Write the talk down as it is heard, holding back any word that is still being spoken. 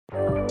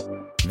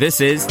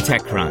This is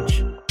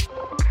TechCrunch.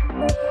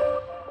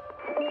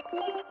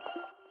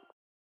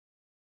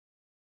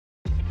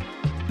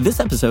 This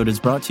episode is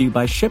brought to you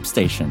by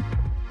ShipStation.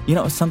 You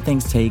know, some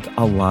things take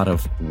a lot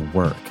of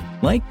work,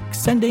 like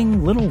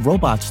sending little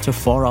robots to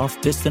far-off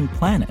distant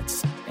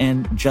planets.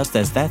 And just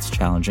as that's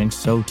challenging,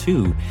 so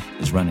too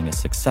is running a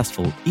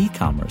successful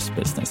e-commerce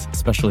business,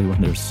 especially when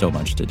there's so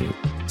much to do.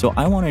 So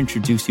I want to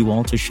introduce you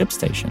all to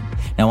ShipStation.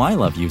 Now, I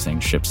love using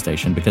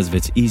ShipStation because of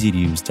its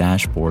easy-to-use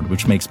dashboard,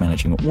 which makes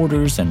managing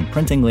orders and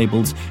printing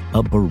labels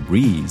a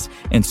breeze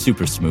and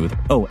super smooth.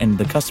 Oh, and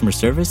the customer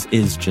service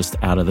is just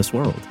out of this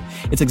world.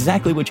 It's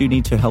exactly what you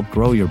need to help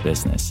grow your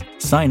business.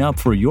 Sign up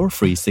for your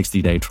free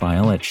 60-day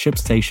trial at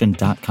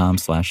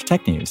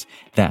shipstation.com/technews.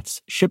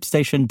 That's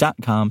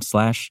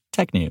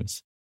shipstation.com/technews.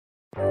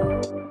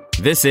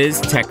 This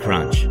is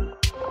TechCrunch.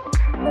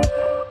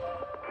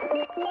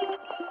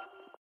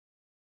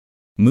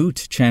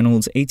 Moot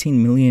channels $18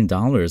 million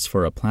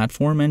for a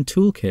platform and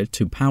toolkit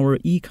to power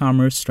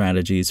e-commerce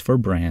strategies for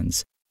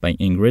brands by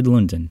Ingrid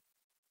Lunden.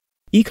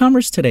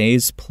 E-commerce today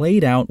is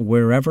played out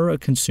wherever a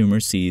consumer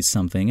sees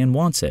something and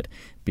wants it,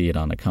 be it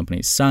on a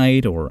company's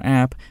site or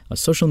app, a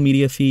social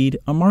media feed,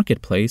 a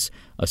marketplace,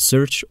 a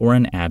search, or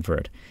an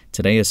advert.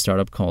 Today, a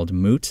startup called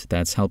Moot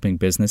that's helping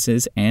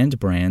businesses and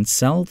brands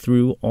sell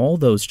through all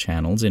those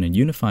channels in a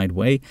unified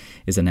way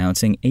is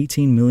announcing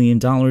 $18 million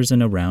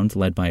in a round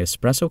led by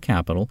Espresso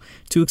Capital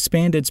to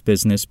expand its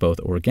business both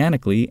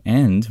organically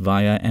and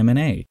via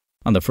M&A.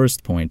 On the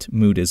first point,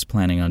 Moot is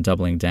planning on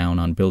doubling down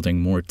on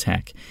building more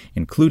tech,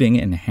 including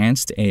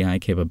enhanced AI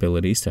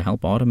capabilities to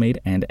help automate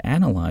and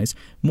analyze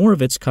more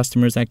of its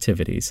customers'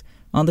 activities.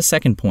 On the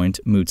second point,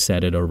 Moot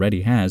said it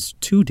already has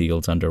 2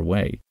 deals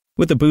underway.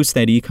 With the boost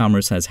that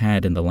e-commerce has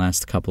had in the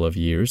last couple of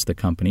years, the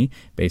company,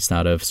 based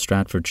out of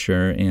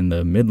Stratfordshire in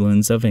the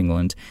Midlands of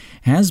England,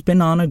 has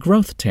been on a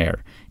growth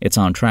tear. It's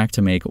on track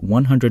to make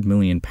 £100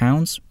 million,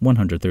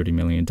 $130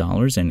 million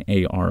in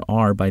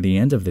ARR by the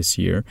end of this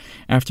year,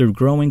 after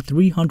growing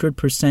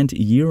 300%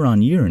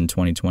 year-on-year in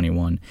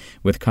 2021,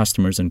 with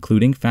customers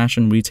including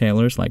fashion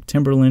retailers like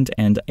Timberland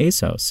and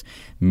ASOS,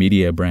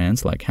 media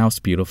brands like House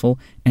Beautiful,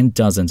 and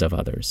dozens of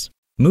others.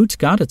 Moot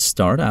got its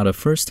start out of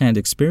first-hand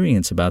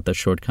experience about the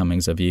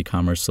shortcomings of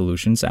e-commerce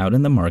solutions out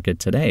in the market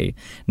today.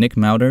 Nick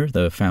Mauder,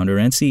 the founder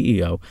and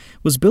CEO,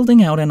 was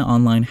building out an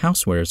online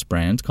housewares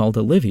brand called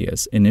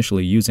Olivia's,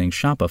 initially using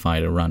Shopify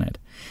to run it.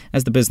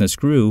 As the business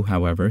grew,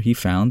 however, he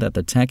found that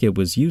the tech it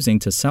was using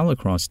to sell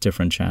across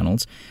different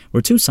channels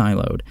were too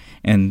siloed,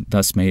 and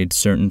thus made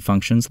certain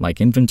functions like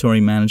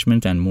inventory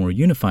management and more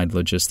unified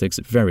logistics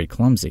very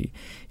clumsy.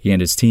 He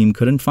and his team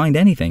couldn't find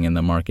anything in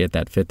the market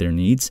that fit their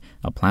needs,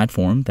 a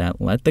platform that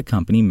let the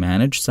company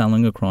manage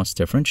selling across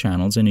different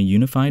channels in a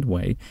unified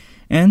way,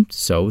 and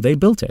so they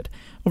built it.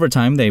 Over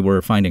time, they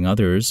were finding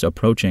others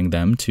approaching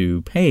them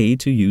to pay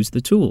to use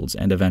the tools,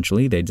 and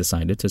eventually they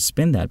decided to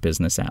spin that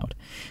business out.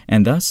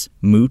 And thus,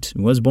 Moot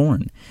was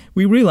born.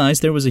 We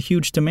realized there was a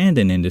huge demand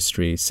in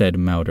industry, said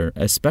Mauder,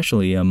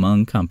 especially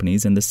among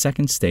companies in the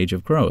second stage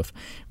of growth,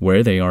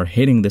 where they are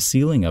hitting the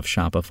ceiling of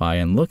Shopify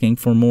and looking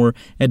for more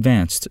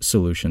advanced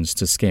solutions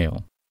to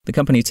scale. The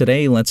company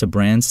today lets a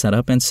brand set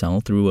up and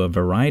sell through a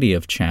variety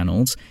of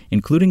channels,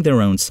 including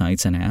their own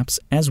sites and apps,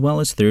 as well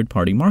as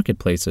third-party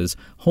marketplaces,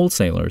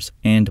 wholesalers,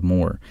 and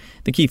more.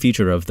 The key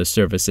feature of the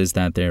service is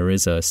that there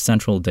is a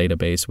central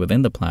database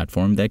within the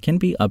platform that can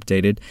be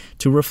updated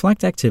to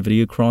reflect activity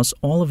across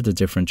all of the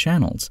different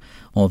channels.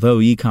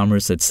 Although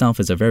e-commerce itself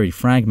is a very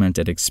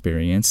fragmented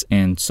experience,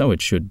 and so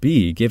it should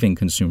be, giving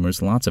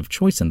consumers lots of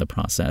choice in the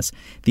process,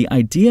 the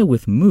idea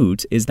with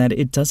Moot is that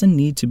it doesn't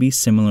need to be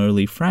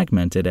similarly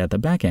fragmented at the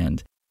back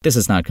end. This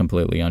is not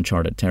completely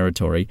uncharted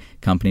territory.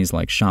 Companies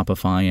like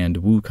Shopify and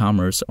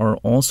WooCommerce are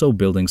also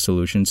building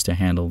solutions to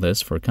handle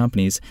this for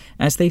companies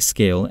as they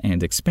scale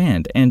and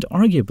expand, and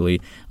arguably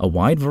a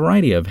wide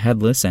variety of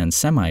headless and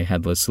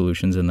semi-headless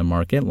solutions in the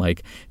market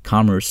like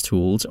Commerce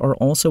Tools are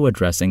also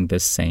addressing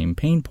this same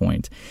pain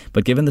point.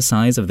 But given the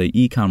size of the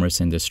e-commerce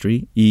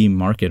industry,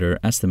 eMarketer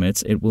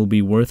estimates it will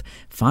be worth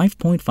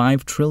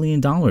 $5.5 trillion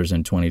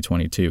in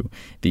 2022.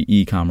 The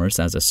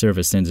e-commerce as a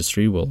service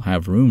industry will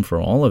have room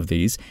for all of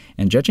these,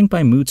 and judging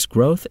by Moot's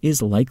growth,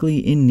 is likely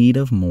in need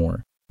of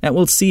more. That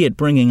will see it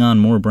bringing on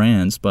more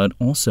brands, but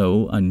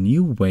also a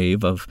new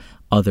wave of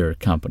other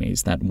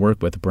companies that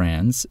work with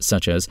brands,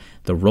 such as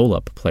the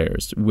roll-up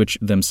players, which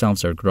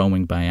themselves are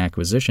growing by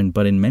acquisition,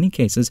 but in many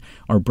cases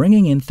are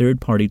bringing in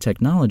third-party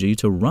technology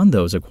to run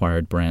those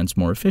acquired brands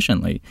more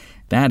efficiently.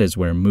 That is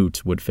where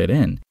Moot would fit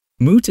in.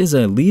 Moot is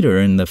a leader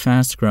in the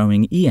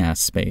fast-growing EaaS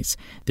space.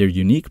 Their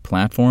unique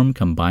platform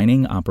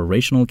combining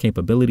operational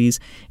capabilities,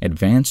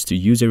 advanced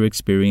user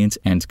experience,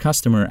 and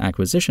customer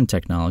acquisition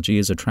technology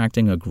is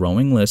attracting a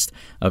growing list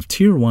of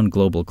Tier 1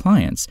 global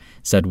clients,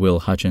 said Will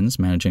Hutchins,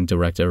 managing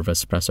director of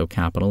Espresso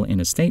Capital, in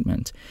a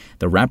statement.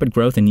 The rapid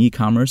growth in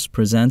e-commerce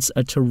presents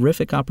a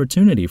terrific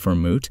opportunity for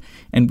Moot,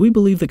 and we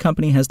believe the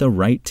company has the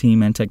right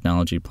team and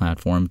technology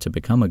platform to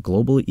become a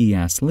global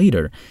EaaS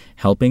leader,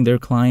 helping their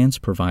clients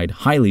provide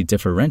highly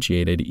differentiated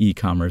differentiated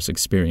e-commerce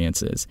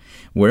experiences.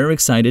 We're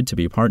excited to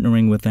be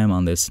partnering with them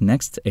on this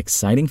next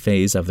exciting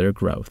phase of their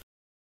growth.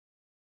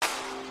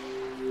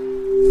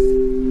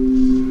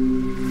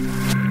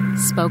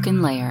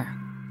 Spoken Layer.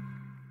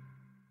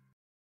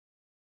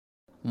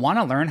 Want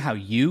to learn how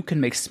you can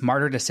make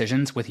smarter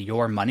decisions with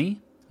your money?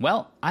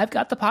 Well, I've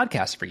got the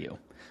podcast for you.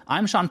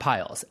 I'm Sean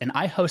Piles, and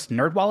I host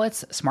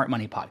NerdWallet's Smart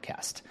Money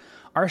Podcast.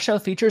 Our show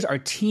features our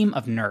team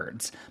of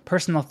nerds,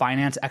 personal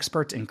finance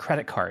experts in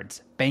credit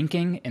cards,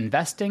 banking,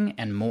 investing,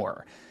 and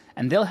more.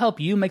 And they'll help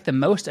you make the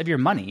most of your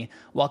money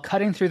while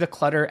cutting through the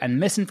clutter and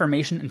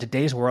misinformation in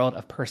today's world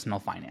of personal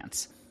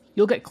finance.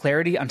 You'll get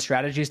clarity on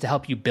strategies to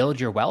help you build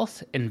your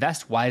wealth,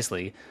 invest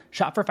wisely,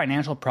 shop for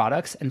financial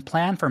products, and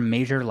plan for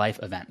major life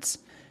events.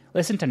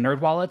 Listen to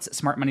NerdWallet's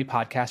Smart Money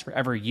Podcast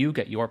wherever you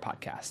get your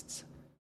podcasts.